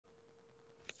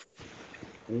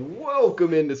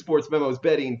Welcome into Sports Memo's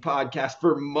betting podcast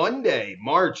for Monday,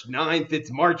 March 9th.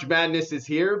 It's March Madness is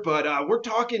here, but we're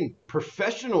talking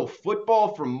professional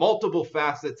football from multiple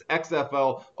facets,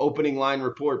 XFL Opening Line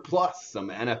Report, plus some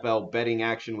NFL betting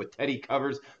action with Teddy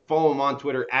Covers. Follow him on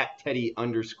Twitter at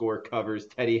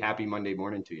Teddy_covers. Teddy, happy Monday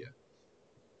morning to you.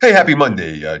 Hey, happy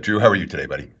Monday, Drew. How are you today,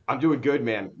 buddy? I'm doing good,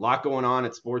 man. A lot going on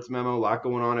at Sports Memo, a lot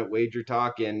going on at Wager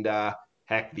Talk, and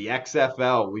heck, the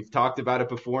XFL. We've talked about it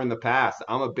before in the past.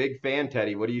 I'm a big fan,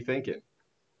 Teddy. What are you thinking?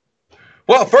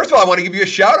 Well, first of all, I want to give you a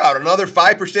shout out. Another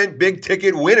 5% big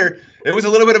ticket winner. It was a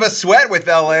little bit of a sweat with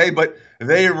LA, but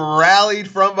they rallied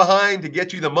from behind to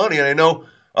get you the money. And I know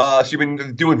you've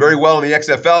been doing very well in the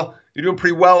XFL. You're doing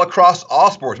pretty well across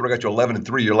all sports. I got you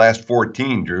 11-3 your last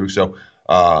 14, Drew. So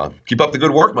keep up the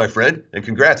good work, my friend. And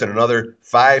congrats on another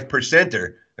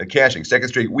 5%er. Cashing. Second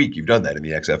straight week you've done that in the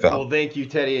XFL. Well, thank you,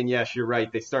 Teddy. And yes, you're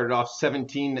right. They started off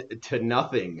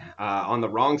 17-0 on the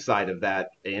wrong side of that,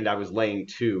 and I was laying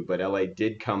 2, but LA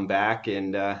did come back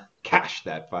and cash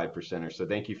that 5%er. So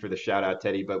thank you for the shout out,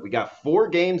 Teddy. But we got 4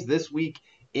 games this week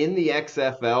in the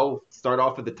XFL. Start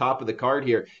off at the top of the card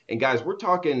here. And guys, we're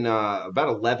talking about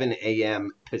 11 a.m.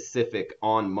 Pacific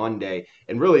on Monday.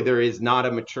 And really, there is not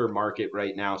a mature market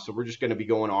right now. So we're just going to be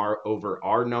going over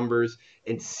our numbers.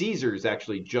 And Caesars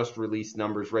actually just released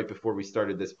numbers right before we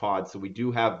started this pod. So we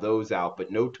do have those out,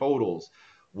 but no totals.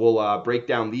 We'll break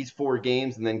down these 4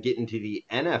 games and then get into the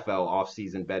NFL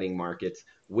offseason betting markets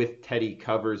with Teddy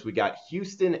Covers. We got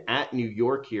Houston at New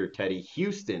York here, Teddy.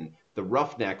 Houston, the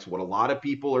Roughnecks, what a lot of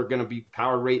people are going to be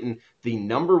power rating the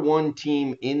number 1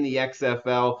 team in the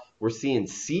XFL. We're seeing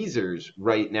Caesars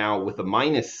right now with a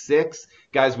 -6.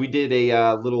 Guys, we did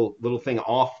a little thing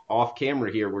off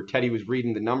camera here where Teddy was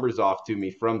reading the numbers off to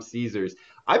me from Caesars.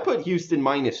 I put Houston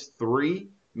 -3,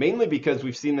 mainly because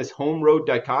we've seen this home road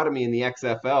dichotomy in the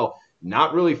XFL,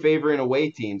 not really favoring away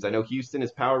teams. I know Houston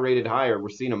is power rated higher. We're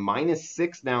seeing a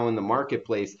 -6 now in the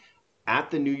marketplace at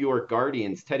the New York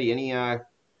Guardians. Teddy, any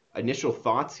initial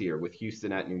thoughts here with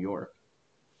Houston at New York?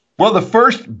 Well, the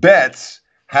first bets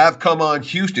have come on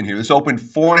Houston here. This opened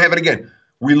 4.5. And again,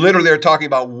 we literally are talking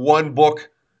about one book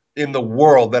in the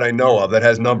world that I know of that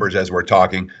has numbers as we're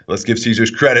talking. Let's give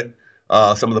Caesars credit.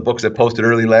 Some of the books that posted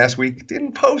early last week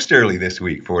didn't post early this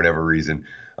week for whatever reason.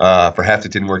 Perhaps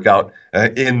it didn't work out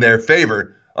in their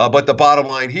favor. But the bottom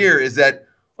line here is that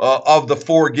of the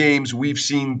 4 games, we've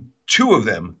seen 2 of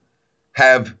them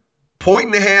have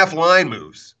 1.5 line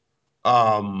moves.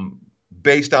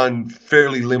 Based on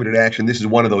fairly limited action. This is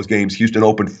one of those games. Houston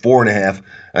opened 4.5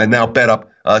 and now bet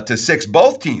up to 6.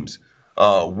 Both teams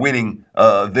winning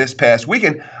this past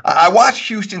weekend. I watched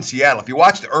Houston-Seattle. If you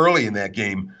watched early in that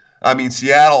game, I mean,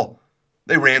 Seattle,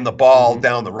 they ran the ball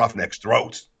down the Roughnecks'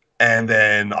 throats. And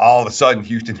then all of a sudden,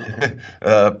 Houston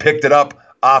picked it up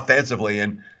offensively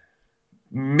and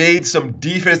made some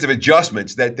defensive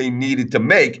adjustments that they needed to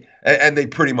make, and they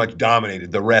pretty much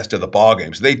dominated the rest of the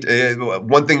ballgame. So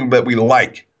one thing that we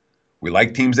like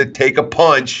teams that take a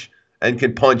punch and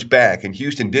can punch back, and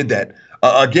Houston did that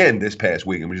again this past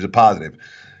weekend, which is a positive.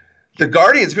 The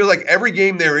Guardians feel like every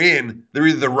game they're in, they're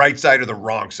either the right side or the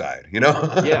wrong side, you know?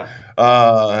 Yeah.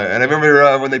 And I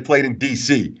remember when they played in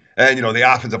D.C., and,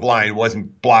 the offensive line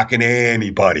wasn't blocking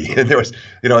anybody. And there was,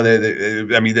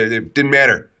 it didn't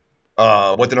matter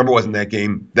what the number was in that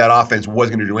game. That offense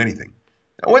wasn't going to do anything.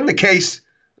 That wasn't the case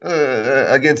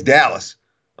against Dallas.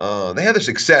 They had their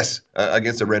success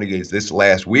against the Renegades this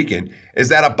last weekend. Is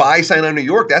that a buy sign on New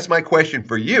York? That's my question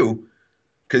for you.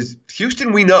 Because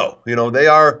Houston, we know, they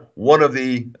are one of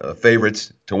the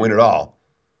favorites to win it all.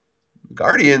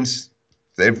 Guardians,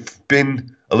 they've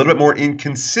been a little bit more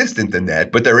inconsistent than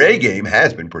that, but their A game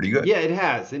has been pretty good. Yeah, it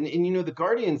has. And the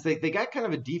Guardians, they got kind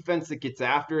of a defense that gets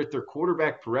after it. Their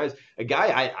quarterback, Perez, a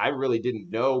guy I really didn't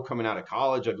know coming out of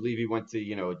college. I believe he went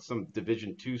to, some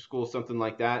Division II school, something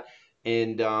like that.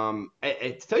 And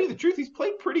to tell you the truth, he's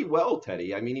played pretty well,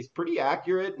 Teddy. I mean, he's pretty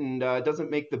accurate and doesn't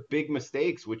make the big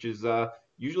mistakes, which is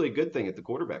usually a good thing at the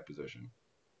quarterback position.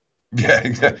 Yeah,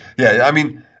 exactly. Yeah, I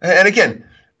mean, and again,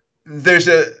 there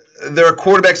are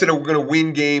quarterbacks that are going to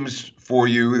win games for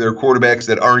you. There are quarterbacks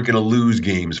that aren't going to lose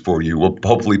games for you. We'll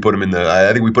hopefully put him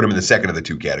I think we put him in the second of the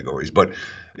 2 categories. But,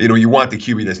 you want the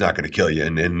QB that's not going to kill you.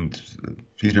 And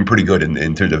he's been pretty good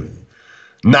in terms of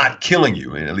not killing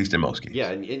you, at least in most games.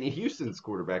 Yeah, and Houston's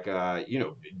quarterback,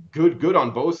 good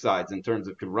on both sides in terms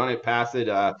of could run it, pass it.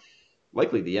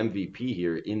 Likely the MVP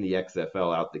here in the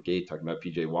XFL out the gate, talking about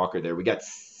PJ Walker there. We got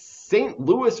St.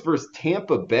 Louis versus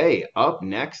Tampa Bay up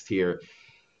next here.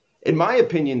 In my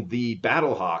opinion, the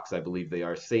Battlehawks, I believe they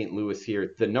are, St. Louis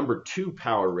here, the number 2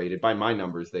 power rated, by my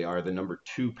numbers, they are the number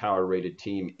 2 power rated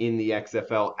team in the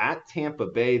XFL at Tampa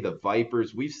Bay, the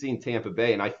Vipers. We've seen Tampa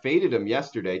Bay, and I faded them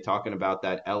yesterday talking about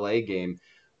that LA game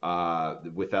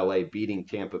with LA beating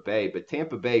Tampa Bay. But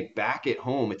Tampa Bay back at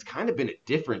home, it's kind of been a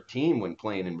different team when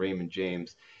playing in Raymond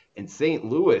James. And St.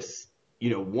 Louis,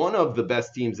 one of the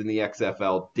best teams in the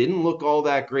XFL, didn't look all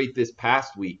that great this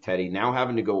past week, Teddy. Now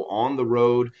having to go on the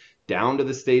road down to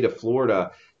the state of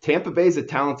Florida. Tampa Bay's a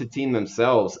talented team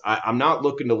themselves. I'm not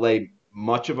looking to lay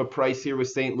much of a price here with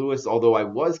St. Louis, although I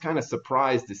was kind of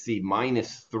surprised to see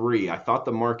 -3. I thought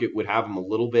the market would have them a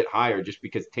little bit higher just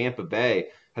because Tampa Bay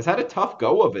has had a tough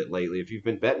go of it lately. If you've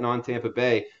been betting on Tampa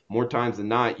Bay more times than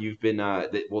not, you've been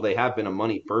they have been a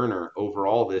money burner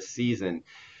overall this season.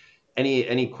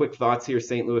 Any quick thoughts here,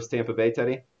 St. Louis, Tampa Bay,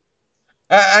 Teddy?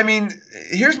 I mean,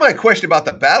 here's my question about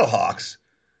the Battlehawks.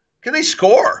 Can they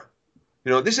score?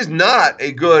 This is not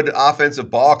a good offensive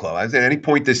ball club. I said at any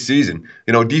point this season.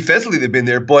 Defensively they've been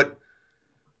there, but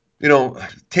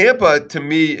Tampa to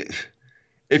me,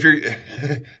 if you're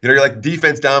you're like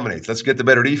defense dominates. Let's get the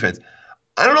better defense.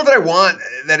 I don't know that I want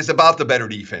that it's about the better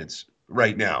defense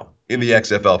right now in the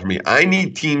XFL for me. I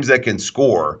need teams that can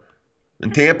score,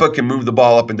 and Tampa can move the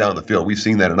ball up and down the field. We've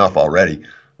seen that enough already.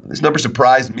 This number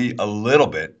surprised me a little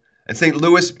bit. And St.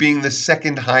 Louis being the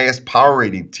second highest power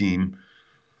rating team,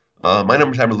 my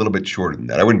numbers have a little bit shorter than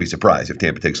that. I wouldn't be surprised if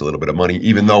Tampa takes a little bit of money,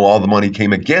 even though all the money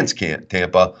came against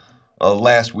Tampa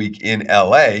last week in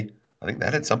L.A. I think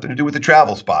that had something to do with the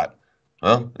travel spot.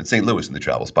 Well, it's St. Louis in the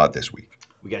travel spot this week.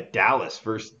 We got Dallas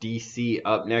versus D.C.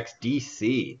 up next.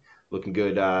 D.C. looking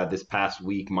good this past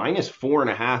week.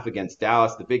 -4.5 against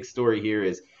Dallas. The big story here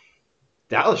is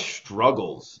Dallas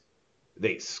struggles.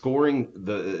 Scoring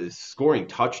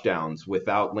touchdowns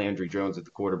without Landry Jones at the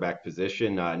quarterback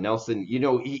position. Nelson,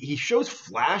 he shows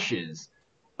flashes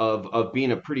of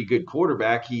being a pretty good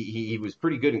quarterback. He was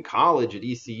pretty good in college at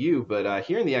ECU, but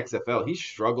here in the XFL, he's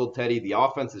struggled, Teddy. The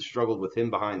offense has struggled with him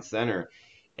behind center.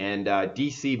 And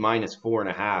DC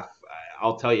 -4.5.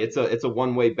 I'll tell you, it's a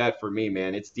one-way bet for me,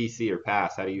 man. It's DC or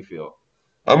pass. How do you feel?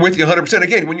 I'm with you 100%.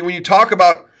 Again, when you talk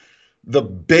about the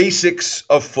basics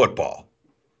of football,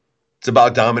 it's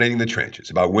about dominating the trenches,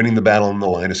 about winning the battle on the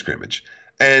line of scrimmage.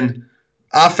 And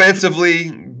offensively,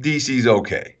 DC's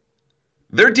okay.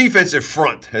 Their defensive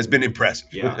front has been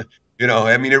impressive. Yeah.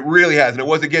 It really has. And it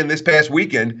was, again, this past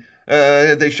weekend,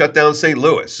 they shut down St.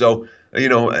 Louis. So, I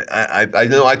know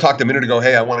I talked a minute ago,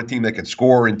 hey, I want a team that can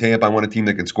score in Tampa. I want a team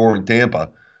that can score in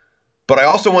Tampa. But I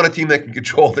also want a team that can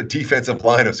control the defensive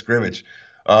line of scrimmage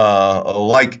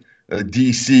like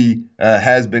DC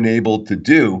has been able to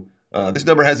do. This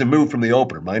number hasn't moved from the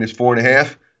opener,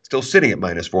 -4.5, still sitting at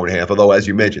 -4.5, although, as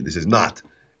you mentioned, this is not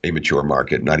a mature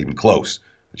market, not even close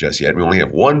just yet. We only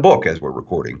have one book as we're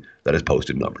recording that has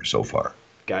posted numbers so far.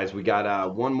 Guys, we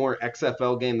got one more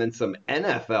XFL game, then some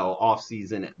NFL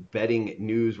offseason betting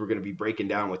news we're going to be breaking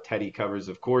down with Teddy covers.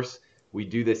 Of course, we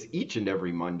do this each and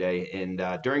every Monday, and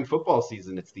during football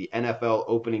season, it's the NFL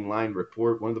Opening Line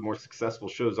Report, one of the more successful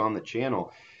shows on the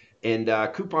channel. And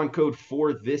coupon code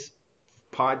for this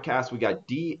podcast, we got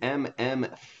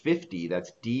DMM50.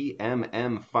 That's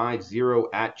DMM50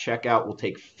 at checkout. We'll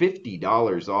take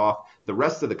 $50 off the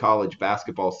rest of the college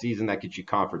basketball season. That gets you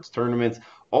conference tournaments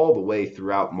all the way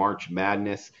throughout March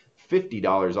Madness.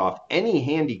 $50 off any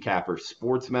handicapper,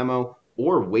 sports memo,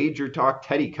 or wager talk.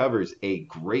 Teddy covers a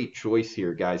great choice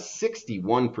here, guys.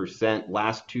 61%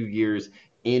 last 2 years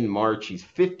in March. He's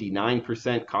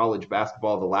 59% college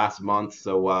basketball the last month.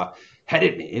 So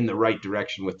headed in the right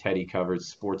direction with Teddy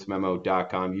covers.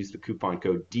 Sportsmemo.com. Use the coupon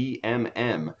code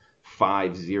DMM50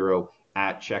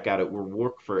 at checkout. It will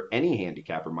work for any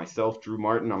handicapper. Myself, Drew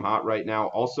Martin, I'm hot right now.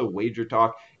 Also, Wager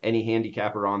Talk, any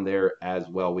handicapper on there as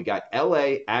well. We got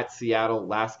LA at Seattle.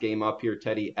 Last game up here,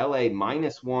 Teddy. LA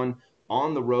 -1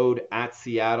 on the road at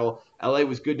Seattle. LA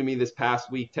was good to me this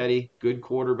past week, Teddy. Good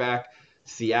quarterback.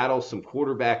 Seattle, some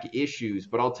quarterback issues,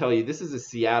 but I'll tell you, this is a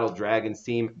Seattle Dragons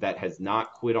team that has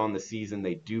not quit on the season.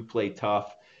 They do play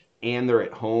tough, and they're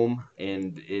at home.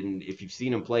 And if you've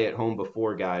seen them play at home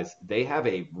before, guys, they have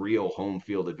a real home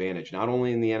field advantage, not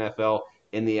only in the NFL,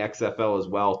 in the XFL as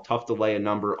well. Tough to lay a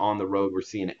number on the road. We're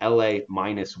seeing LA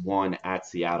 -1 at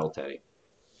Seattle, Teddy.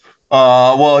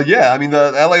 Well, yeah. I mean,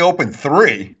 the LA opened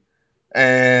 3,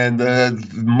 and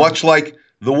much like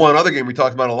the one other game we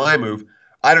talked about, a line move,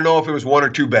 I don't know if it was 1 or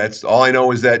 2 bets. All I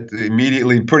know is that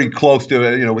immediately, pretty close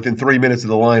to, within 3 minutes of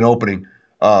the line opening,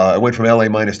 it went from LA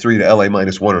 -3 to LA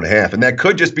 -1.5. And that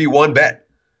could just be one bet,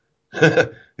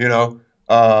 But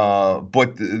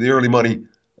the early money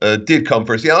did come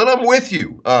for Seattle, and I'm with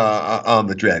you on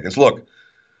the Dragons. Look,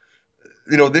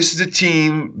 this is a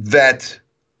team that,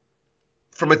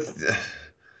 from a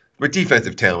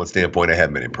defensive talent standpoint, I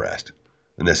haven't been impressed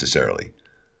necessarily.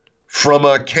 From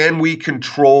a can we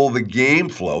control the game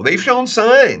flow, they've shown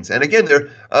signs. And again, they're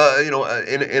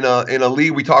in a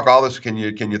league we talk all this. Can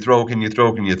you throw? Can you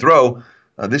throw? Can you throw?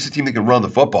 This is a team that can run the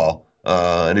football,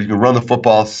 and if you can run the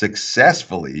football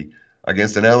successfully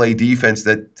against an LA defense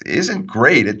that isn't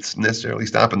great, it's necessarily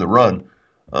stopping the run.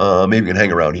 Maybe you can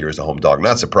hang around here as a home dog.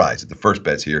 Not surprised that the first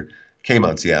bets here came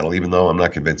on Seattle, even though I'm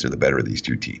not convinced they're the better of these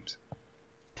two teams.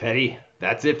 Teddy,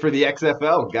 that's it for the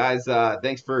XFL. Guys,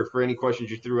 thanks for any questions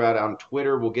you threw out on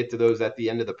Twitter. We'll get to those at the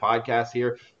end of the podcast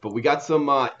here. But we got some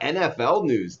NFL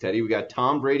news, Teddy. We got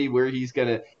Tom Brady, where he's going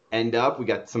to end up. We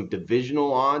got some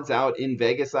divisional odds out in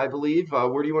Vegas, I believe.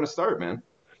 Where do you want to start, man?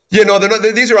 Yeah, no,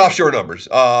 these are offshore numbers,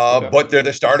 Okay. but they're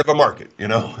the start of a market,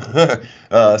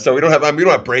 So we don't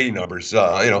have Brady numbers,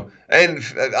 And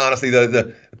honestly,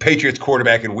 the Patriots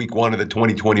quarterback in Week 1 of the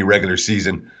 2020 regular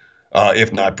season,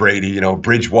 if not Brady,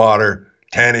 Bridgewater,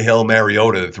 Tannehill,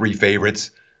 Mariota, the three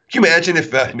favorites. Can you imagine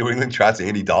if New England trots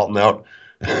Andy Dalton out?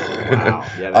 Wow,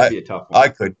 yeah, that'd be a tough one. I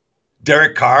could.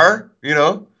 Derek Carr,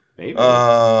 Maybe.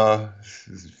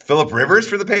 Phillip Rivers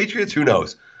for the Patriots. Who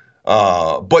knows?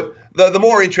 But the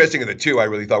more interesting of the two, I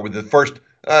really thought, were the first.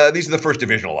 These are the first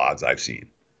divisional odds I've seen.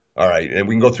 All right, and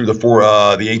we can go through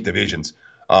the 8 divisions.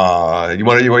 You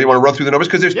want to run through the numbers,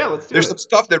 because there's some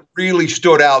stuff that really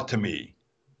stood out to me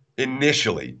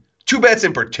initially. 2 bets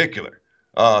in particular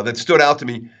that stood out to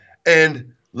me,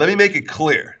 and let me make it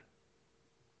clear.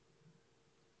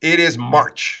 It is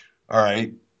March. All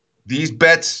right, these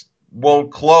bets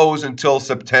won't close until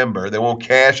September. They won't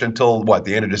cash until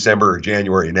the end of December or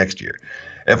January next year.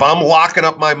 If I'm locking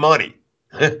up my money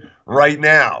right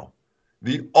now,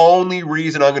 the only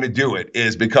reason I'm going to do it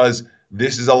is because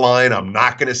this is a line I'm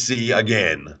not going to see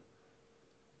again.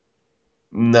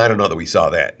 I don't know that we saw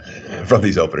that from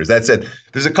these openers. That said,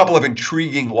 there's a couple of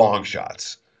intriguing long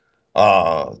shots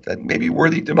that may be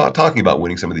worthy about talking about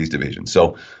winning some of these divisions.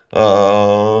 So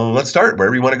let's start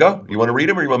wherever you want to go. You want to read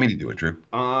them, or you want me to do it, Drew?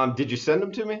 Did you send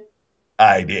them to me?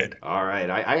 I did. All right,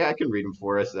 I can read them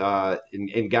for us.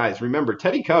 And guys, remember,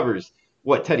 Teddy covers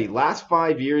what, Teddy? Last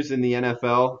 5 years in the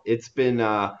NFL, it's been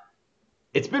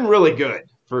really good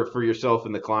for yourself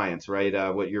and the clients, right?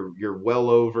 You're well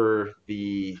over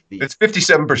the. It's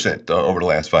 57% over the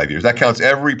last 5 years. That counts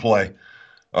every play,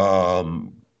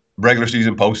 regular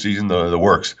season, postseason, the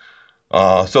works.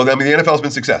 So the NFL's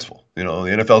been successful. The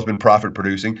NFL's been profit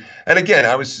producing. And again,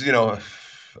 I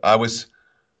was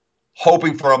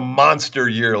hoping for a monster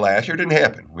year last year. It didn't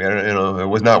happen. We had, it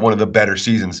was not one of the better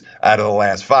seasons out of the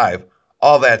last 5.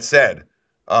 All that said,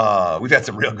 we've had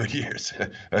some real good years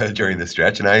during this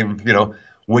stretch. And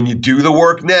when you do the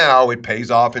work now, it pays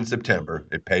off in September.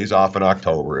 It pays off in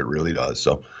October. It really does.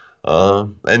 So,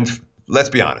 and let's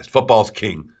be honest, football's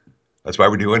king. That's why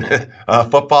we're doing a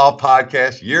football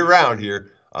podcast year-round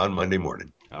here on Monday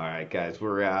morning. All right, guys,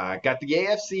 we're got the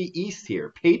AFC East here.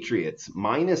 Patriots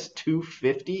minus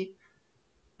 250,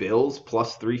 Bills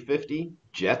plus 350,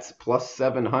 Jets plus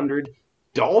 700,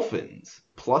 Dolphins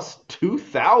plus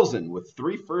 2,000 with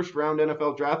 3 first-round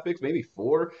NFL draft picks, maybe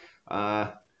 4.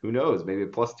 Who knows? Maybe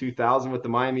plus 2,000 with the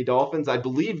Miami Dolphins. I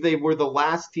believe they were the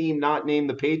last team not named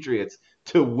the Patriots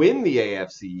to win the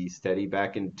AFC East, Teddy,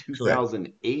 back in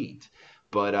 2008. Correct.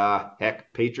 But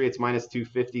heck, Patriots minus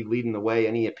 250 leading the way.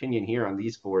 Any opinion here on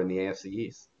these 4 in the AFC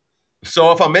East?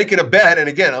 So if I'm making a bet, and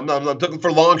again, I'm looking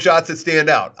for long shots that stand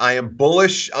out. I am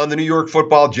bullish on the New York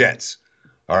Football Jets.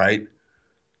 All right.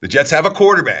 The Jets have a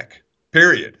quarterback,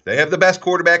 period. They have the best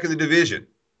quarterback in the division,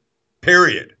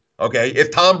 period. Okay. If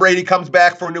Tom Brady comes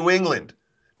back for New England,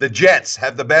 the Jets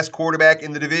have the best quarterback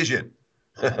in the division.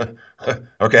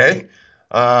 Okay.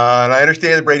 And I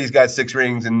understand that Brady's got 6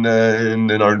 rings and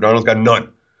Darnold's got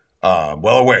none.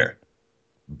 Well aware.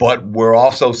 But we're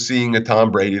also seeing a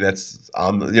Tom Brady that's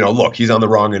on the, look, he's on the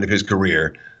wrong end of his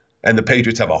career. And the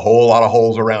Patriots have a whole lot of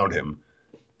holes around him.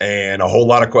 And a whole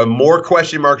lot of more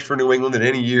question marks for New England than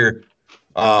any year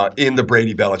in the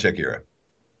Brady-Belichick era.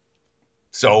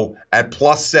 So at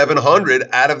plus 700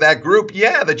 out of that group,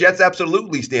 yeah, the Jets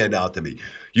absolutely stand out to me.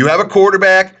 You have a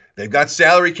quarterback. They've got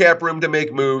salary cap room to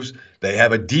make moves. They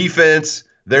have a defense.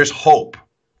 There's hope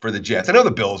for the Jets. I know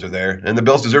the Bills are there, and the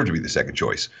Bills deserve to be the second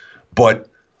choice. But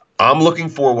I'm looking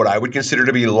for what I would consider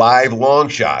to be live long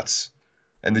shots,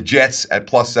 and the Jets at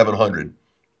plus 700.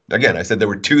 Again, I said there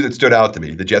were 2 that stood out to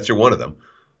me. The Jets are one of them.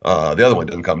 The other one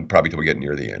doesn't come probably till we get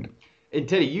near the end. And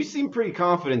Teddy, you seem pretty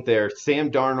confident there. Sam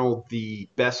Darnold, the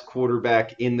best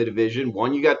quarterback in the division.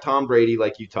 One, you got Tom Brady,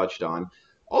 like you touched on.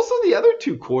 Also, the other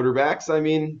two quarterbacks, I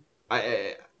mean,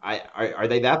 are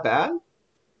they that bad?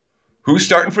 Who's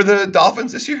starting for the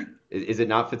Dolphins this year? Is it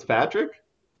not Fitzpatrick?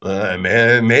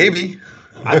 Man, maybe.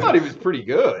 I thought he was pretty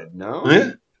good, no?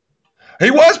 Yeah, he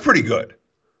was pretty good.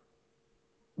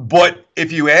 But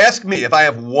if you ask me, if I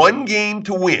have one game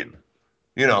to win,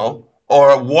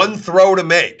 or one throw to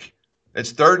make,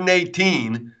 it's 3rd and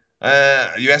 18.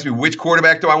 You ask me which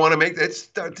quarterback do I want to make? It's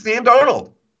Sam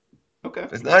Darnold. Okay.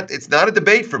 It's not a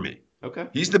debate for me. Okay.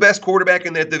 He's the best quarterback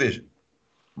in that division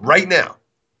right now.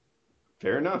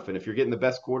 Fair enough. And if you're getting the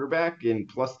best quarterback in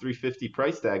plus 350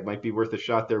 price tag, might be worth a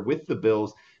shot there with the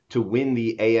Bills to win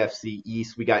the AFC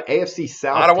East. We got AFC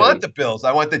South. I don't want the Bills.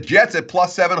 I want the Jets at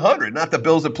plus 700, not the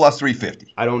Bills at plus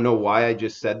 350. I don't know why I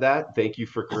just said that. Thank you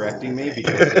for correcting me,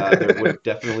 because there would have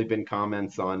definitely been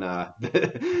comments on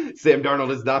Sam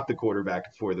Darnold is not the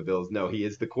quarterback for the Bills. No, he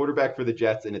is the quarterback for the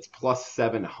Jets, and it's plus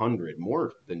 700,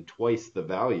 more than twice the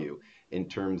value in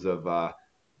terms of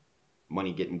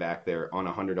money getting back there on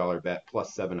a $100 bet,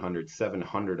 plus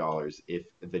 $700 if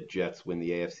the Jets win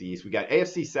the AFC East. We got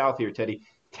AFC South here, Teddy.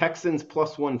 Texans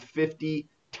plus 150,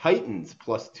 Titans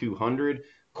plus 200,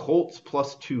 Colts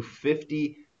plus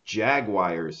 250,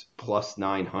 Jaguars plus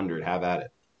 900. Have at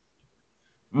it.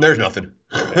 There's nothing.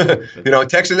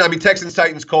 Texans,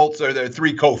 Titans, Colts are the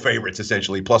three co-favorites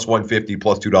essentially, plus 150,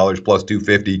 plus $2, plus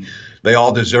 250. They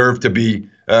all deserve to be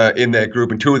in that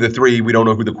group, and two of the three, we don't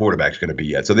know who the quarterback's going to be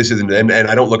yet. So this isn't, and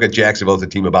I don't look at Jacksonville as a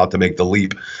team about to make the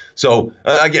leap. So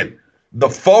again, the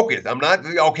focus, I'm not,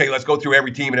 okay, let's go through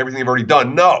every team and everything they've already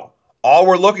done. No. All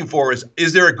we're looking for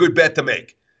is there a good bet to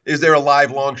make? Is there a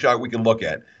live long shot we can look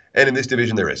at? And in this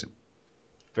division, there isn't.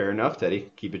 Fair enough,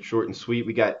 Teddy. Keep it short and sweet.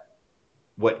 We got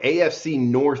AFC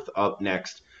North up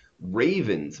next.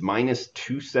 Ravens minus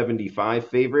 275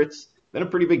 favorites. Then a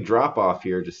pretty big drop off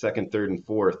here, just second, third, and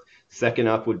fourth. Second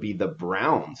up would be the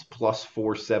Browns, plus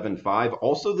 475.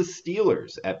 Also the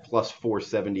Steelers at plus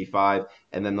 475.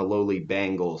 And then the lowly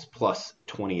Bengals, plus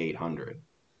 2,800.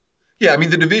 Yeah, I mean,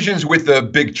 the divisions with the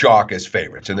big chalk as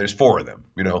favorites, and there's four of them.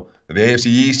 The AFC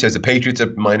East has the Patriots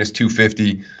at minus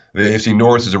 250. The AFC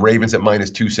North has the Ravens at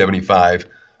minus 275.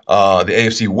 The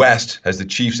AFC West has the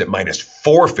Chiefs at minus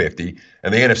 450.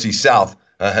 And the NFC South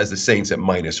has the Saints at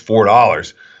minus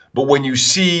 $4. But when you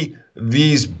see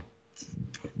these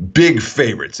big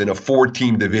favorites in a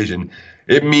 4-team division,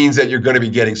 it means that you're going to be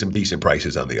getting some decent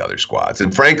prices on the other squads.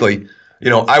 And frankly,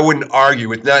 I wouldn't argue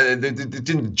with that. It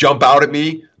didn't jump out at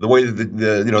me the way that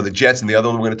the Jets and the other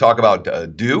one we're going to talk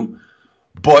about do.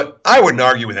 But I wouldn't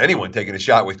argue with anyone taking a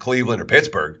shot with Cleveland or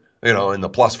Pittsburgh, in the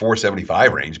plus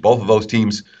 475 range. Both of those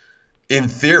teams, in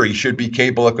theory, should be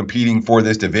capable of competing for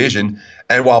this division.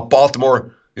 And while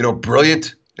Baltimore,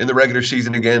 brilliant in the regular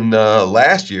season again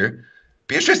last year,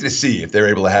 be interested to see if they're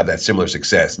able to have that similar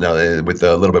success now with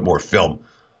a little bit more film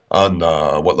on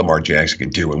what Lamar Jackson can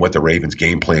do and what the Ravens'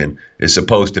 game plan is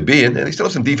supposed to be. And they still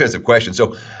have some defensive questions.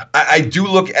 So I do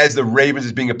look as the Ravens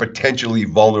as being a potentially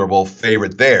vulnerable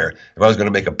favorite there. If I was going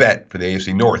to make a bet for the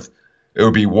AFC North, it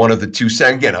would be one of the two.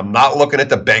 Again, I'm not looking at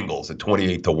the Bengals at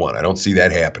 28-1. I don't see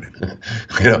that happening.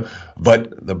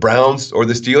 But the Browns or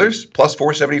the Steelers, plus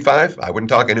 475, I wouldn't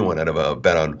talk anyone out of a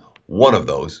bet on one of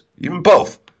those, even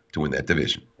both, to win that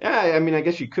division. Yeah, I mean, I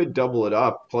guess you could double it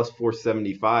up, plus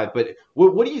 475. But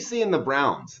what do you see in the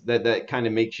Browns that kind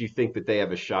of makes you think that they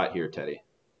have a shot here, Teddy?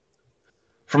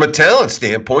 From a talent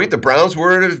standpoint, the Browns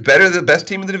were the best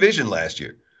team in the division last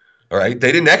year. All right,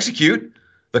 they didn't execute.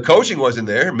 The coaching wasn't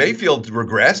there. Mayfield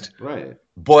regressed. Right.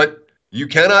 But you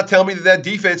cannot tell me that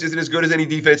defense isn't as good as any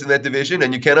defense in that division,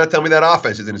 and you cannot tell me that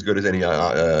offense isn't as good as any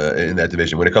in that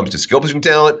division. When it comes to skill position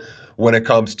talent, when it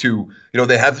comes to,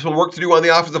 they have some work to do on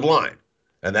the offensive line.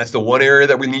 And that's the one area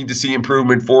that we need to see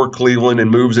improvement for Cleveland and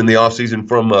moves in the offseason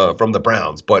from the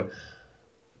Browns. But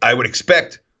I would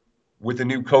expect with the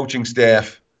new coaching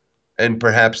staff and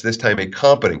perhaps this time a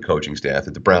competent coaching staff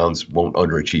that the Browns won't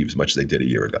underachieve as much as they did a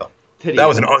year ago. Teddy, that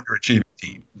was an underachieving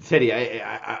team. Teddy,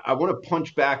 I want to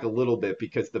punch back a little bit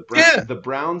because the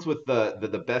Browns with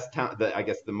the best I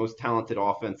guess the most talented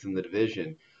offense in the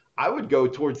division. I would go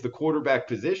towards the quarterback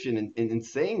position, and in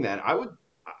saying that, I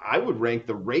would rank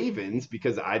the Ravens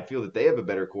because I feel that they have a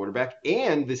better quarterback,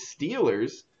 and the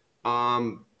Steelers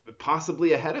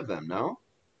possibly ahead of them. No,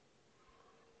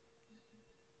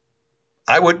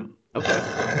 I wouldn't.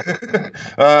 Okay,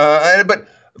 but.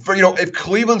 If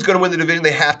Cleveland's going to win the division,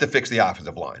 they have to fix the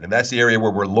offensive line. And that's the area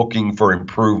where we're looking for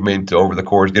improvement over the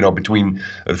course, between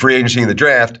the free agency and the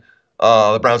draft.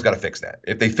 The Browns got to fix that.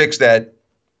 If they fix that,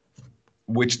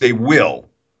 which they will.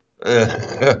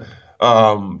 But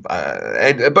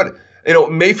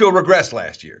Mayfield regressed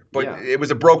last year, but Yeah. it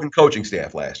was a broken coaching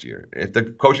staff last year. If the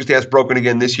coaching staff's broken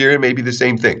again this year, it may be the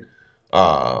same thing.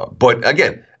 But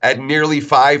again, at nearly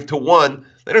 5-1,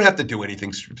 they don't have to do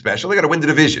anything special. They got to win the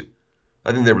division.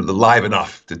 I think they're live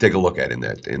enough to take a look at in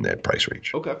that price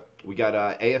range. Okay. We got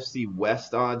AFC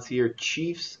West odds here.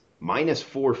 Chiefs minus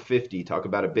 450. Talk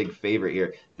about a big favorite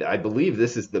here. I believe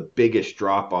this is the biggest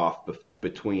drop off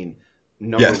between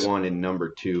number one and number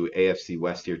two, AFC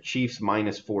West here. Chiefs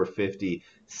minus 450.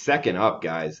 Second up,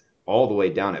 guys, all the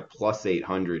way down at plus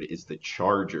 800 is the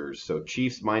Chargers. So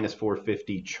Chiefs minus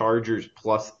 450, Chargers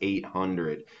plus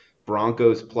 800.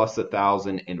 Broncos plus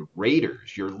 1,000, and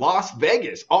Raiders, our Las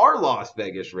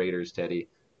Vegas Raiders, Teddy,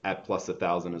 at plus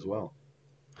 1,000 as well.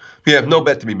 Yeah, no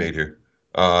bet to be made here.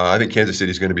 I think Kansas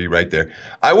City's going to be right there.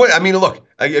 Look,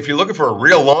 if you're looking for a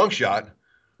real long shot,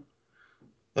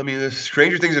 the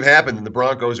stranger things have happened than the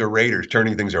Broncos or Raiders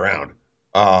turning things around.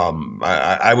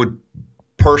 I would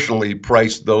personally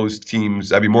price those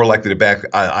teams. I'd be more likely to back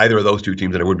either of those two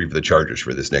teams than I would be for the Chargers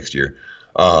for this next year.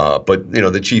 But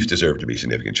the Chiefs deserve to be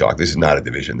significant chalk. This is not a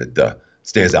division that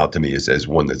stands out to me as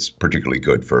one that's particularly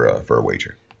good for a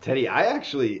wager. Teddy,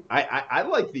 I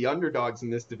like the underdogs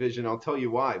in this division. I'll tell you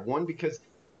why. One,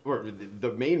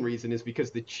 the main reason is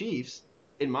because the Chiefs,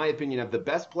 in my opinion, have the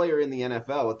best player in the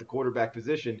NFL at the quarterback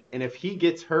position. And if he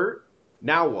gets hurt,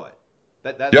 now what?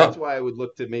 That's why I would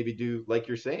look to maybe do, like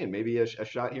you're saying, maybe a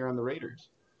shot here on the Raiders.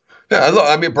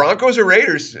 Yeah, Broncos or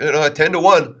Raiders,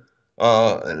 10-1.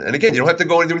 And again, you don't have to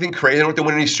go and do anything crazy. You don't have to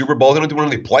win any Super Bowls. You don't have to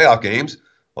win any playoff games.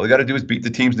 All you got to do is beat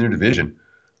the teams in their division.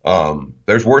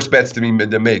 There's worse bets to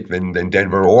make than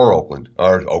Denver or Oakland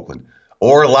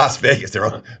or Las Vegas.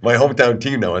 They're my hometown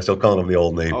team now. I still call them the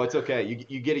old name. Oh, it's okay.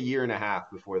 You get a year and a half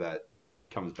before that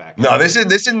comes back. No, this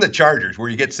isn't the Chargers where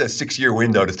you get a 6-year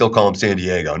window to still call them San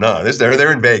Diego. No,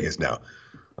 they're in Vegas now.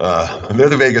 They're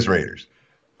the Vegas Raiders.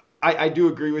 I do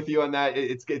agree with you on that.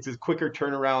 It's a quicker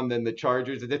turnaround than the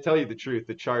Chargers. And to tell you the truth,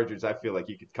 the Chargers, I feel like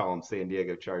you could call them San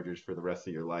Diego Chargers for the rest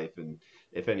of your life. And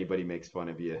if anybody makes fun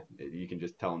of you, you can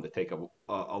just tell them to take a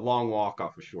long walk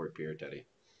off a short pier, Teddy.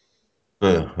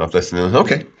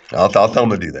 Okay. I'll tell them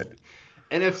to do that.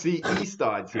 NFC East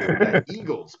odds here. We got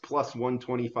Eagles plus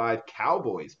 125,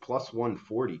 Cowboys plus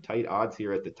 140. Tight odds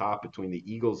here at the top between the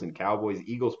Eagles and Cowboys.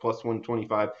 Eagles plus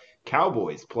 125,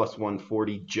 Cowboys plus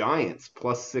 140, Giants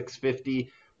plus 650,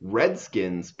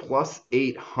 Redskins plus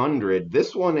 800.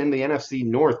 This one in the NFC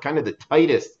North, kind of the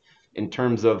tightest in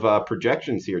terms of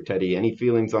projections here, Teddy. Any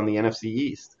feelings on the NFC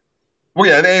East? Well,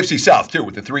 yeah, and the AFC South, too,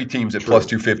 with the three teams at plus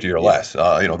 250 or less.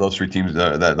 Those three teams,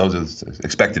 those are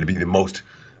expected to be the most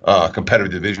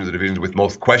competitive divisions, the divisions with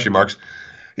most question marks.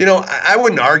 I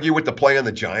wouldn't argue with the play on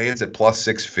the Giants at plus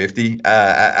 650.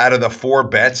 Out of the four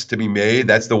bets to be made,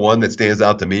 that's the one that stands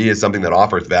out to me as something that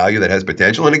offers value, that has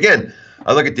potential. And again,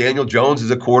 I look at Daniel Jones as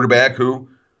a quarterback who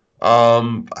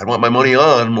I'd want my money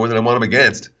on more than I want him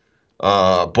against.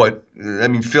 But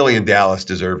Philly and Dallas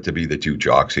deserve to be the two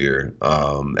chalks here.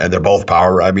 And they're both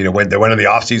power. They went in the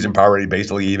offseason power already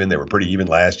basically even. They were pretty even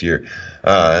last year.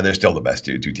 And they're still the best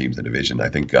two teams in the division, I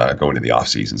think, going into the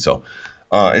offseason. So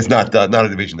it's not a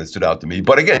division that stood out to me.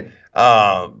 But again,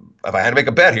 if I had to make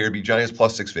a bet here, it'd be Giants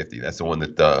plus 650. That's the one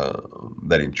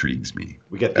that intrigues me.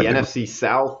 We got the NFC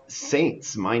South,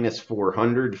 Saints minus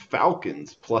 400,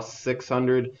 Falcons plus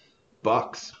 600.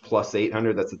 Bucks plus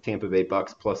 800. That's the Tampa Bay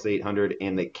Bucks plus 800,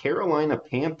 and the Carolina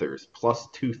Panthers plus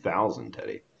 2,000.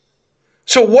 Teddy.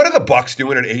 So what are the Bucks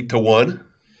doing at 8-1?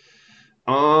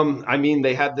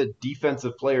 They had the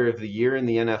Defensive Player of the Year in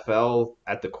the NFL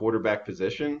at the quarterback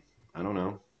position. I don't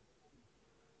know.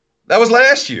 That was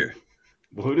last year.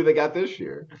 Well, who do they got this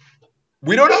year?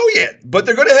 We don't know yet, but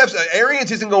they're going to have. Arians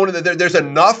isn't going to. There's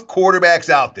enough quarterbacks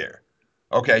out there.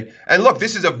 Okay, and look,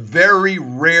 this is a very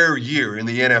rare year in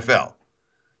the NFL.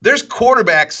 There's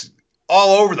quarterbacks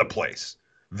all over the place.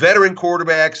 Veteran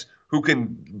quarterbacks who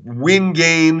can win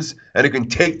games and who can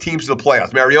take teams to the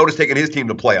playoffs. Mariota's taking his team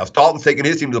to the playoffs. Dalton's taking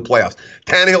his team to the playoffs.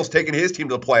 Tannehill's taking his team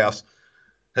to the playoffs.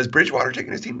 Has Bridgewater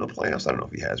taken his team to the playoffs? I don't know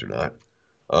if he has or not.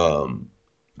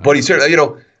 But he certainly,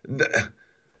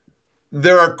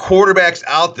 there are quarterbacks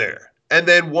out there. And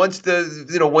then once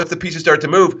the pieces start to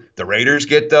move, the Raiders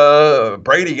get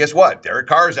Brady. Guess what? Derek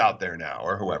Carr's out there now,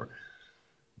 or whoever.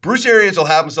 Bruce Arians will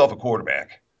have himself a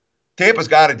quarterback. Tampa's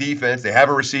got a defense. They have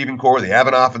a receiving core. They have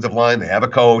an offensive line. They have a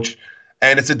coach.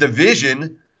 And it's a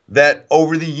division that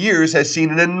over the years has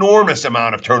seen an enormous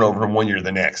amount of turnover from one year to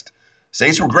the next.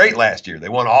 Saints were great last year. They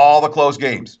won all the close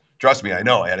games. Trust me, I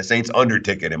know. I had a Saints under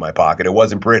ticket in my pocket. It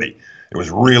wasn't pretty. It was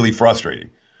really frustrating.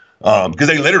 Because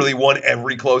they literally won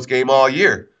every close game all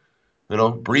year.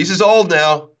 Breeze is old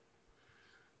now.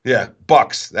 Yeah,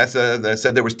 Bucks. That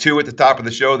said there was two at the top of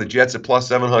the show. The Jets at plus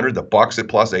 700, the Bucks at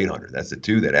plus 800. That's the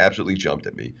two that absolutely jumped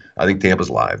at me. I think Tampa's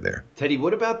live there. Teddy,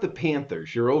 what about the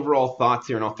Panthers? Your overall thoughts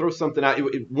here, and I'll throw something out.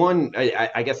 One,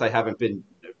 I guess I haven't been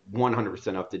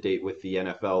 100% up to date with the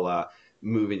NFL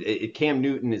moving. Cam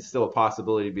Newton is still a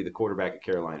possibility to be the quarterback at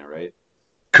Carolina, right?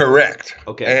 Correct.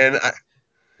 Okay. And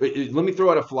Let me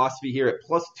throw out a philosophy here at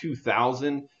plus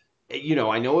 2,000.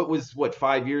 I know it was,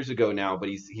 5 years ago now, but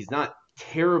he's not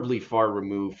terribly far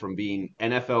removed from being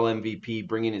NFL MVP,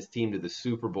 bringing his team to the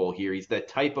Super Bowl here. He's that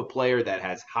type of player that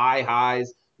has high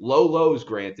highs, low lows,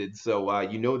 granted. So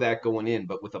that going in,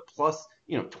 but with a plus,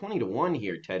 20 to 1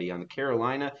 here, Teddy, on the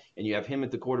Carolina, and you have him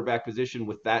at the quarterback position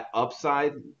with that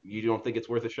upside, you don't think it's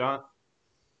worth a shot?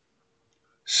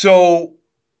 so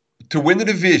to win the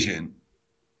division,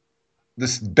 the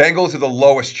Bengals are the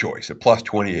lowest choice at plus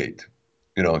 28,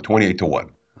 28 to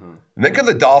 1. Huh. And then come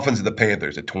the Dolphins and the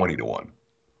Panthers at 20 to 1.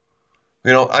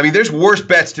 I mean, there's worse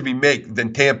bets to be made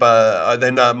than Tampa,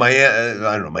 than Miami.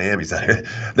 I don't know, Miami's not here,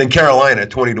 than Carolina at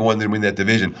 20 to 1 to win that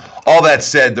division. All that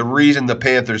said, the reason the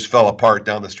Panthers fell apart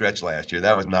down the stretch last year,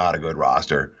 that was not a good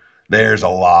roster. There's a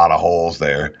lot of holes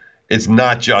there. It's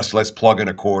not just let's plug in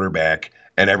a quarterback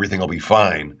and everything will be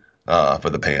fine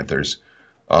for the Panthers.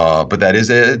 But that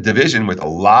is a division with a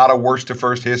lot of worst to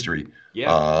first history.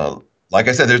 Yeah. Like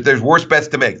I said, there's worse bets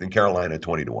to make than Carolina at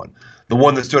 20 to 1. The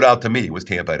one that stood out to me was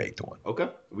Tampa at 8 to 1. Okay.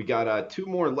 We got two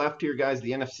more left here, guys.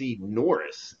 The NFC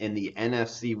Norris and the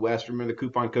NFC West. Remember the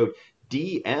coupon code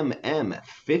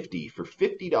DMM50 for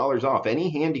 $50 off. Any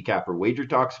handicapper, Wager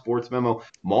Talk Sports Memo,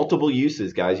 multiple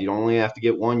uses, guys. You don't only have to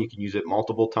get one. You can use it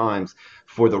multiple times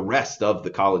for the rest of the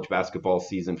college basketball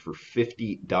season for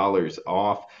 $50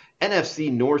 off.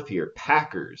 NFC North here,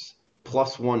 Packers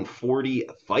plus 140,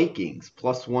 Vikings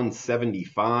plus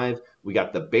 175. We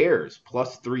got the Bears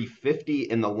plus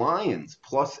 350 and the Lions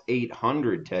plus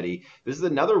 800. Teddy, this is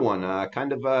another one,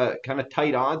 kind of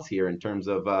tight odds here in terms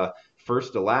of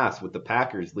first to last, with the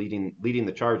Packers leading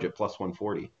the charge at plus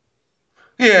 140.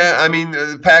 Yeah, I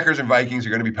mean, Packers and Vikings are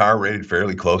going to be power rated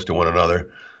fairly close to one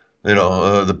another.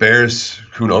 The Bears,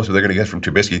 who knows what they're going to get from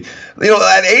Trubisky.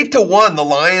 At 8 to 1, the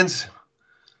Lions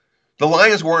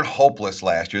weren't hopeless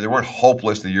last year. They weren't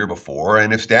hopeless the year before.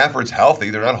 And if Stafford's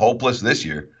healthy, they're not hopeless this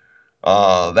year.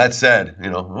 That said,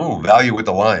 value with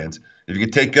the Lions. If you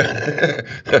could take, I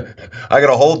got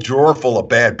a whole drawer full of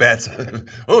bad bets.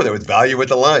 There was value with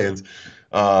the Lions.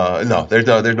 No,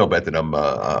 there's no bet that I'm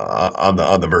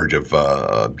on the verge of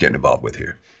getting involved with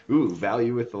here. Ooh,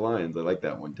 value with the Lions. I like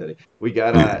that one, Teddy. We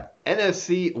got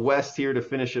NFC West here to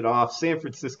finish it off. San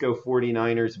Francisco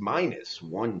 49ers minus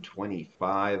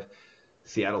 125.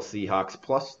 Seattle Seahawks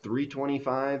plus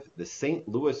 325. The St.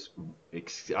 Louis,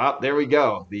 there we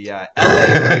go. The LA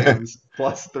Rams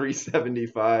plus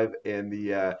 375. And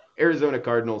the Arizona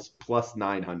Cardinals plus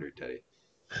 900, Teddy.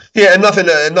 Yeah, and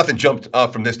nothing jumped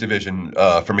up from this division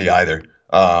for me either.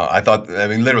 I thought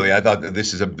that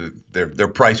this is their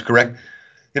price correct.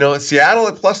 Seattle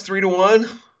at plus 3 to 1,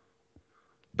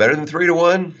 better than 3 to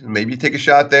 1. Maybe you take a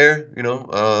shot there.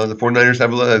 The 49ers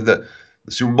have the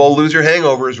Super Bowl loser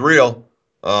hangover is real.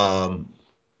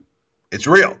 It's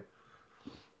real.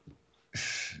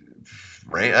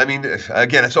 Right? I mean,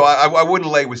 again, so I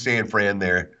wouldn't lay with San Fran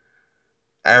there.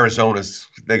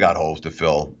 They got holes to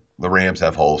fill. The Rams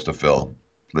have holes to fill.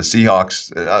 The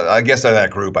Seahawks, I guess out of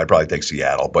that group, I'd probably take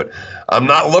Seattle. But I'm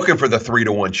not looking for the 3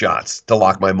 to 1 shots to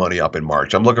lock my money up in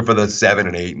March. I'm looking for the 7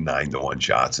 and 8 and 9 to 1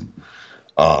 shots.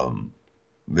 And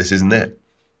this isn't it.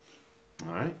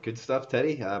 All right, good stuff,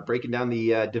 Teddy. Breaking down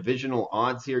the divisional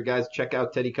odds here, guys. Check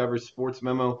out Teddy Covers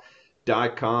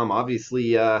sportsmemo.com.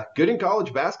 Obviously, good in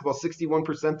college basketball,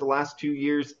 61% the last 2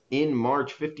 years in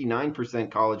March, 59%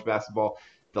 college basketball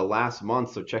the last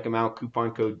month. So check him out.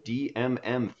 Coupon code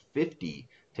DMM50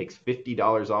 takes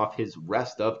 $50 off his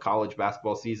rest of college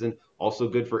basketball season. Also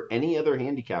good for any other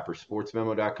handicapper,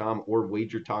 sportsmemo.com or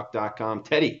wagertalk.com.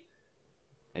 Teddy,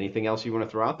 anything else you want to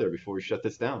throw out there before we shut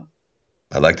this down?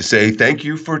 I'd like to say thank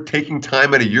you for taking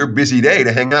time out of your busy day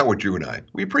to hang out with Drew and I.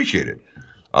 We appreciate it.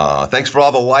 Thanks for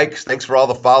all the likes. Thanks for all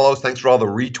the follows. Thanks for all the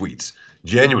retweets.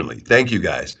 Genuinely, thank you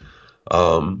guys.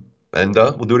 And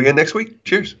we'll do it again next week.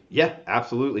 Cheers. Yeah,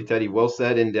 absolutely, Teddy. Well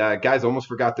said. And guys, almost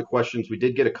forgot the questions. We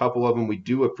did get a couple of them. We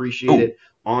do appreciate it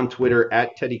on Twitter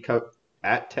at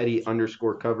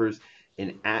Teddy_covers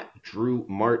and at Drew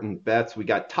Martin Bets. We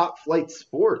got Top Flight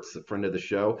Sports, a friend of the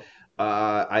show.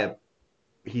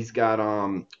 He's got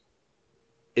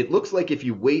it looks like if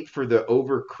you wait for the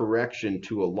overcorrection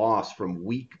to a loss from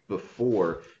week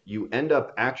before, you end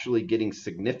up actually getting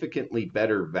significantly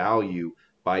better value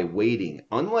by waiting.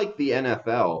 Unlike the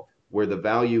NFL, where the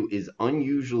value is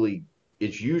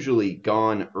usually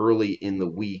gone early in the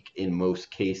week in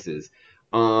most cases.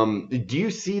 Do you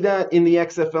see that in the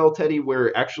XFL, Teddy,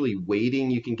 where actually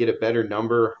waiting you can get a better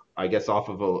number, I guess, off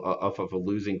of a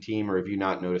losing team, or have you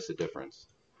not noticed a difference?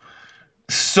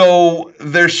 So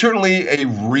there's certainly a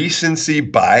recency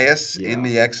bias in Yeah.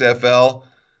 the XFL.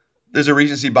 There's a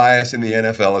recency bias in the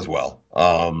NFL as well.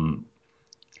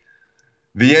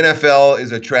 The NFL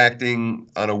is attracting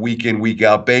on a week in, week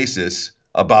out basis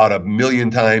about 1 million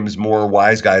times more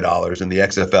wise guy dollars than the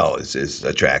XFL is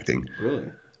attracting. Really?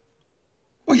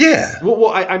 Well, yeah.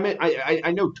 Well, I meant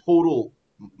I know total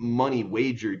money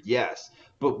wagered, yes,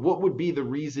 but what would be the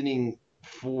reasoning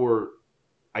for,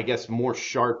 I guess, more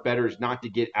sharp bettors not to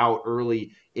get out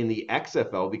early in the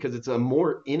XFL because it's a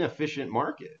more inefficient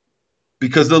market?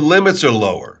 Because the limits are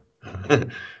lower.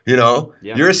 Yeah.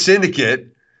 You're a syndicate.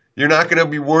 You're not going to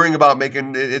be worrying about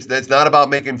making it's not about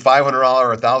making $500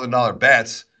 or $1,000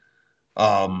 bets.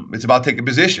 It's about taking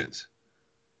positions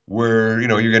where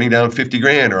you're getting down 50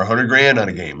 grand or 100 grand on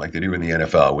a game like they do in the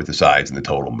NFL with the sides and the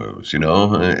total moves. And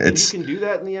you It's can do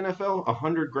that in the NFL,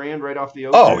 100 grand right off the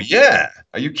oh opener. yeah.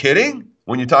 Are you kidding?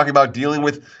 When you're talking about dealing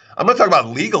with, I'm not talking about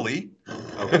legally.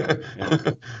 Okay.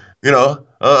 Yeah.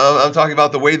 I'm talking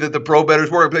about the way that the pro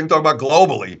bettors work. I'm talking about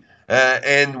globally.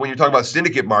 And when you're talking about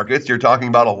syndicate markets, you're talking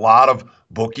about a lot of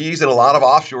bookies and a lot of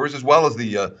offshores, as well as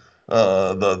the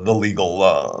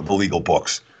legal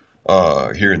books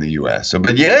here in the U.S. So,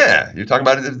 but yeah, you're talking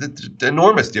about the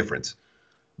enormous difference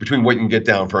between what you can get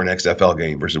down for an XFL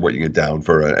game versus what you get down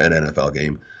for an NFL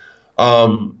game.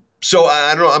 So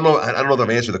I don't know. I don't know that I've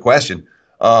answered the question,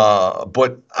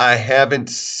 but I haven't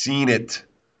seen it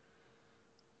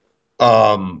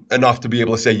enough to be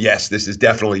able to say, yes, this is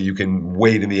definitely, you can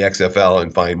wait in the XFL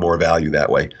and find more value that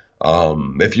way.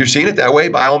 If you're seeing it that way,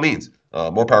 by all means,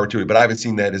 more power to it. But I haven't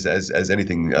seen that as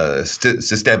anything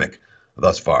systemic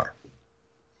thus far.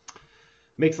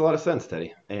 Makes a lot of sense,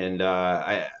 Teddy. And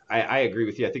I agree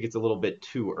with you. I think it's a little bit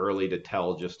too early to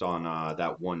tell just on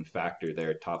that one factor there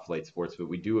at Top Flight Sports. But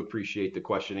we do appreciate the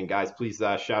question. And guys, please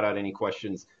shout out any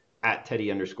questions at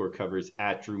Teddy_covers,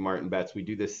 at Drew Martin Bets. We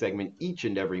do this segment each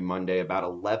and every Monday about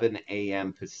 11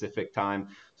 a.m. Pacific time.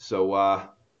 So,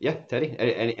 yeah, Teddy,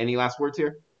 any last words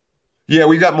here? Yeah,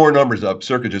 we got more numbers up.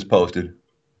 Circa just posted.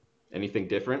 Anything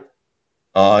different?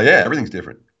 Yeah, everything's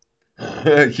different.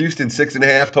 Houston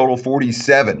 6.5, total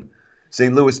 47.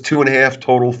 St. Louis 2.5,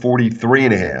 total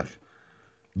 43.5.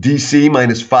 DC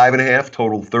 -5.5,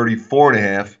 total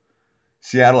 34.5.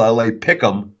 Seattle, LA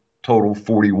Pick'em, total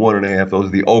 41.5. Those are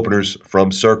the openers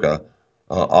from Circa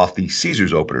off the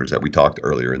Caesars openers that we talked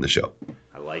earlier in the show.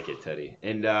 I like it, Teddy.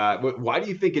 And why do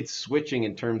you think it's switching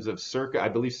in terms of Circa? I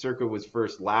believe Circa was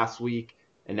first last week,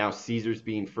 and now Caesars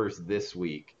being first this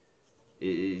week. Do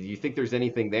you think there's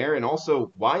anything there? And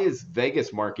also, why is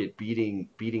Vegas market beating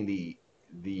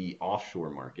the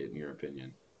offshore market, in your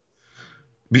opinion?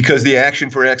 Because the action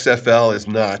for XFL is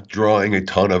not drawing a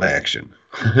ton of action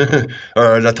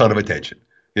or a ton of attention.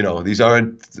 These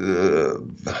aren't the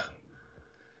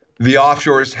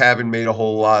offshores haven't made a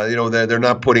whole lot. They're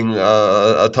not putting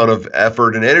a ton of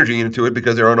effort and energy into it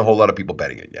because there aren't a whole lot of people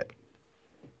betting it yet.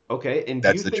 Okay, and do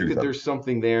you think that there's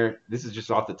something there? This is just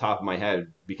off the top of my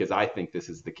head because I think this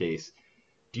is the case.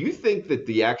 Do you think that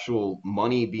the actual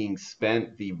money being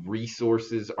spent, the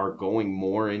resources are going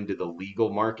more into the legal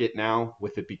market now,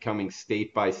 with it becoming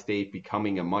state by state,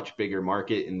 becoming a much bigger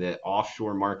market, and the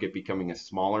offshore market becoming a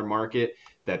smaller market,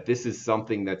 that this is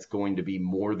something that's going to be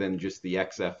more than just the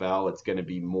XFL? It's going to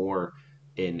be more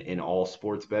in all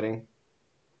sports betting?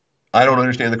 I don't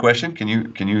understand the question. Can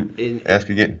you ask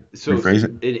again? So rephrase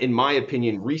it? in my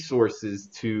opinion, resources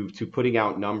to putting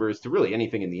out numbers to really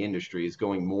anything in the industry is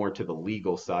going more to the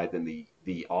legal side than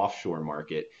the offshore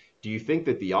market. Do you think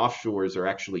that the offshores are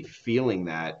actually feeling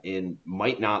that and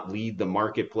might not lead the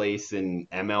marketplace in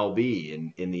MLB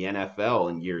and in the NFL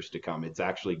in years to come? It's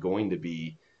actually going to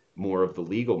be more of the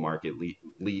legal market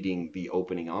leading the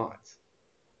opening odds.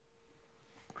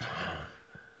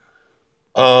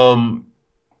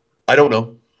 I don't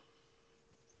know.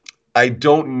 I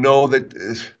don't know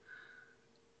that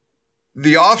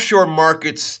the offshore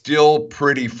market's still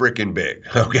pretty freaking big.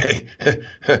 Okay.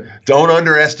 Don't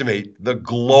underestimate the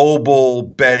global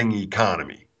betting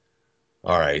economy.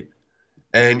 All right.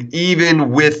 And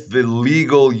even with the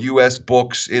legal U.S.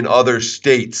 books in other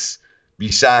states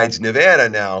besides Nevada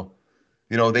now,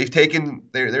 they're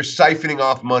siphoning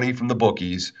off money from the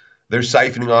bookies. They're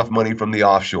siphoning off money from the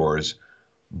offshores.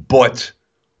 But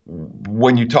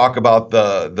when you talk about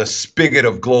the spigot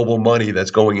of global money that's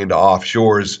going into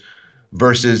offshores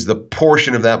versus the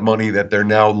portion of that money that they're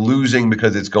now losing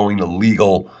because it's going to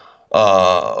legal,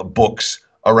 books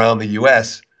around the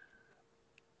U.S.,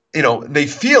 they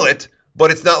feel it,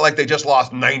 but it's not like they just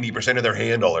lost 90% of their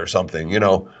handle or something,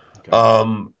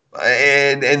 Okay.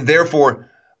 And therefore,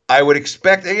 I would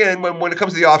expect, again, when it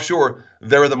comes to the offshore,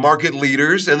 there are the market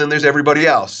leaders, and then there's everybody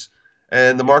else.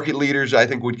 And the market leaders, I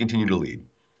think, would continue to lead,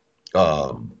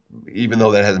 even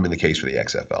though that hasn't been the case for the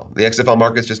XFL. The XFL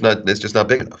market's it's just not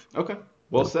big enough. Okay.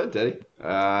 Well said, Teddy.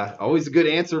 Always a good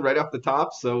answer right off the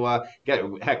top. So,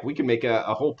 heck, we can make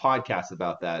a whole podcast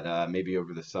about that maybe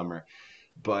over the summer.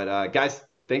 But, guys,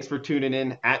 thanks for tuning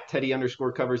in at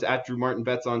Teddy_covers, at Drew Martin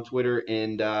Bets on Twitter.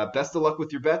 And best of luck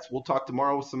with your bets. We'll talk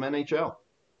tomorrow with some NHL.